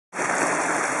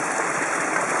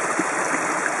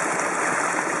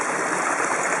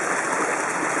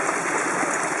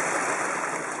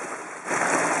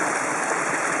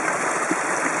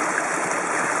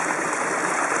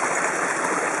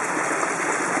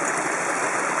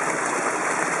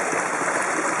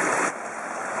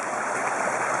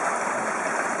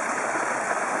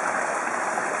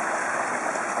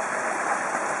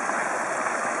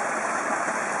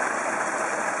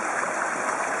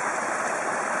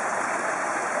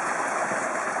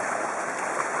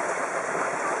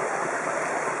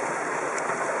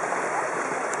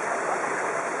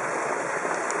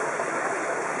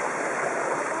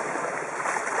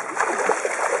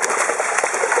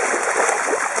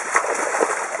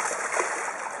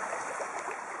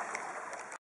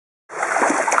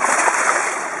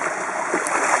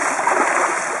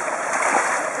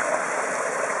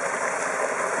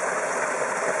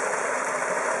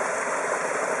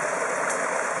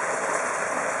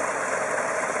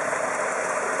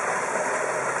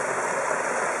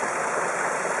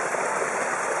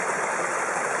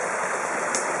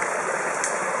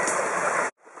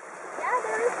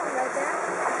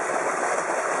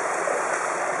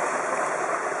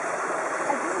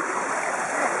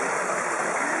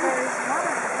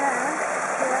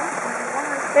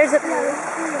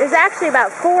There's actually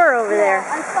about 4 over there.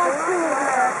 I saw 2 over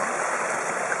there.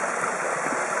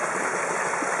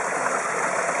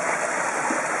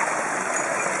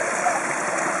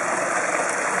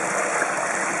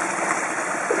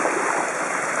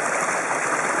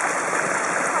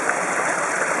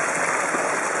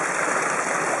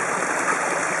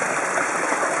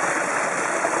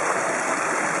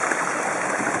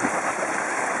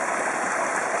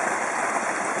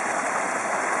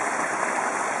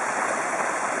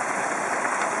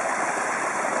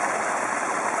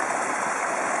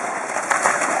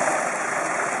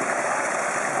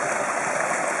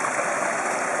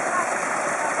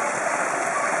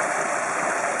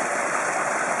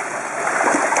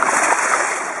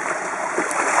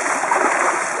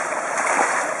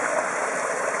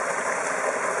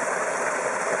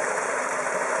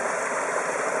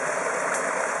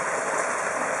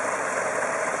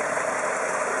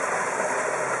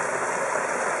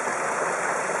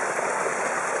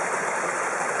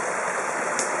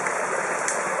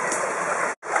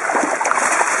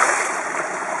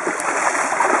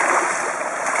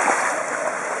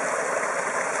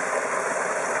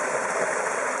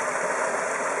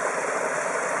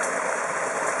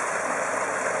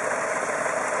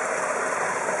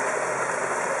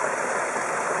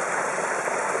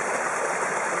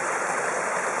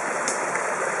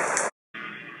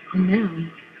 And now,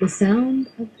 the sound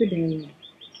of the day.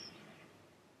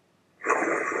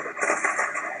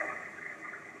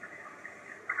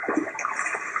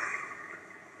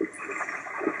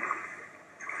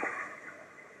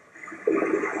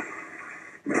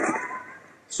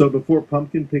 So before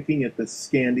pumpkin picking at the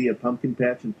Scandia Pumpkin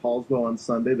Patch in Poulsbo on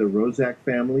Sunday, the Rozak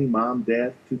family, mom,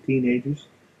 dad, 2 teenagers,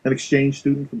 an exchange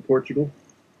student from Portugal,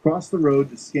 crossed the road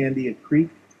to Scandia Creek,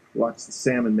 watched the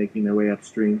salmon making their way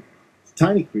upstream. It's a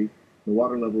tiny creek. The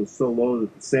water level is so low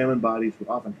that the salmon bodies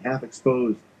were often half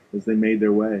exposed as they made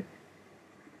their way.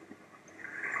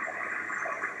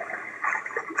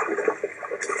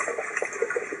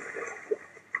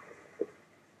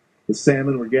 The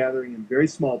salmon were gathering in very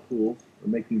small pools, were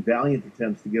making valiant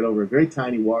attempts to get over a very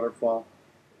tiny waterfall.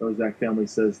 The Rozak family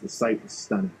says the sight was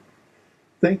stunning.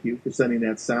 Thank you for sending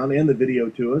that sound and the video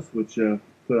to us, which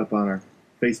put up on our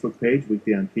Facebook page,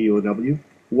 Weekday on KUOW.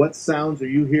 What sounds are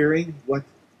you hearing? What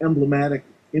emblematic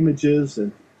images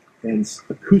and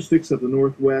acoustics of the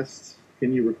Northwest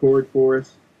can you record for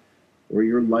us? Or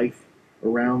your life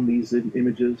around these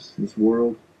images, this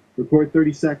world? Record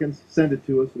 30 seconds, send it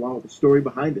to us along with the story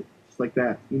behind it. Just like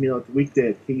that. Email it to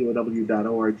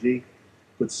weekday@kuow.org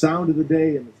with sound of the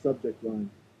day in the subject line.